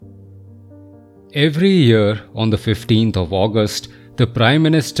Every year, on the 15th of August, the Prime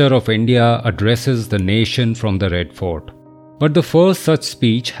Minister of India addresses the nation from the Red Fort. But the first such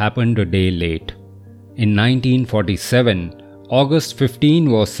speech happened a day late. In 1947, August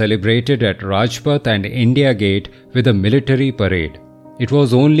 15 was celebrated at Rajpath and India Gate with a military parade. It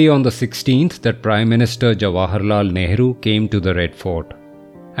was only on the 16th that Prime Minister Jawaharlal Nehru came to the Red Fort.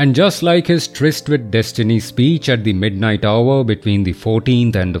 And just like his Tryst with Destiny speech at the midnight hour between the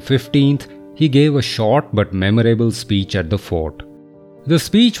 14th and the 15th, he gave a short but memorable speech at the fort. The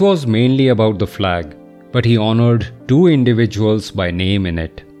speech was mainly about the flag, but he honored two individuals by name in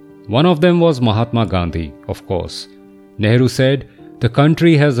it. One of them was Mahatma Gandhi, of course. Nehru said, "The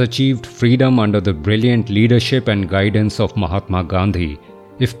country has achieved freedom under the brilliant leadership and guidance of Mahatma Gandhi.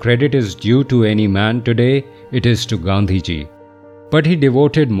 If credit is due to any man today, it is to Gandhiji." But he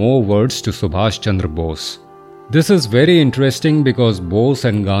devoted more words to Subhas Chandra Bose. This is very interesting because Bose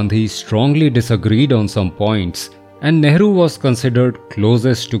and Gandhi strongly disagreed on some points, and Nehru was considered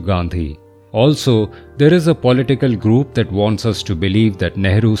closest to Gandhi. Also, there is a political group that wants us to believe that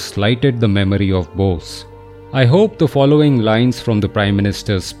Nehru slighted the memory of Bose. I hope the following lines from the Prime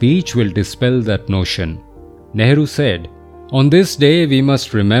Minister's speech will dispel that notion. Nehru said, "On this day we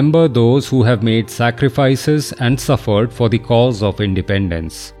must remember those who have made sacrifices and suffered for the cause of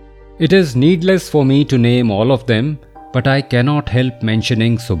independence. It is needless for me to name all of them, but I cannot help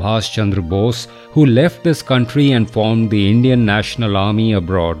mentioning Subhas Chandra Bose, who left this country and formed the Indian National Army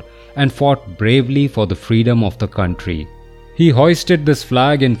abroad and fought bravely for the freedom of the country. He hoisted this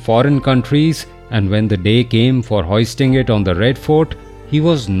flag in foreign countries, and when the day came for hoisting it on the Red Fort, he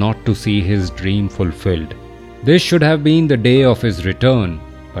was not to see his dream fulfilled. This should have been the day of his return,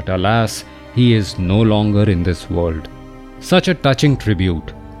 but alas, he is no longer in this world." Such a touching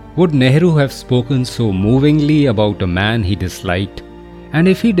tribute. Would Nehru have spoken so movingly about a man he disliked? And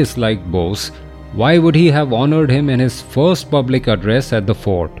if he disliked Bose, why would he have honored him in his first public address at the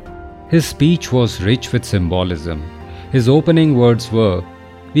fort? His speech was rich with symbolism. His opening words were,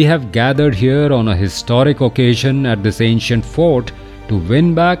 "We have gathered here on a historic occasion at this ancient fort to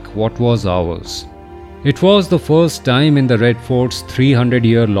win back what was ours." It was the first time in the Red Fort's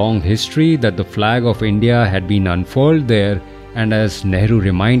 300-year-long history that the flag of India had been unfurled there, and as Nehru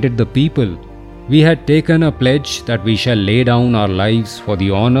reminded the people, "We had taken a pledge that we shall lay down our lives for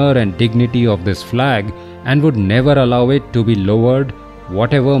the honor and dignity of this flag and would never allow it to be lowered,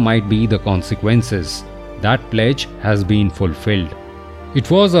 whatever might be the consequences. That pledge has been fulfilled."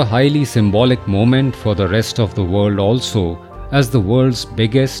 It was a highly symbolic moment for the rest of the world also, as the world's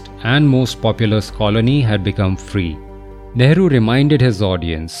biggest and most populous colony had become free. Nehru reminded his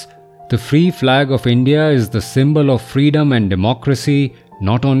audience, "The free flag of India is the symbol of freedom and democracy,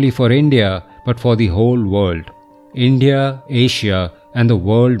 not only for India, but for the whole world. India, Asia, and the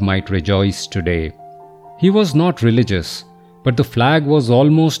world might rejoice today." He was not religious, but the flag was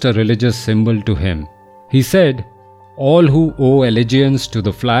almost a religious symbol to him. He said, "All who owe allegiance to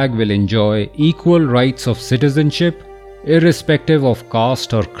the flag will enjoy equal rights of citizenship, irrespective of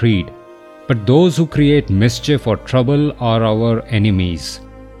caste or creed. But those who create mischief or trouble are our enemies."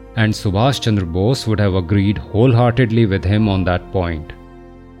 And Subhas Chandra Bose would have agreed wholeheartedly with him on that point.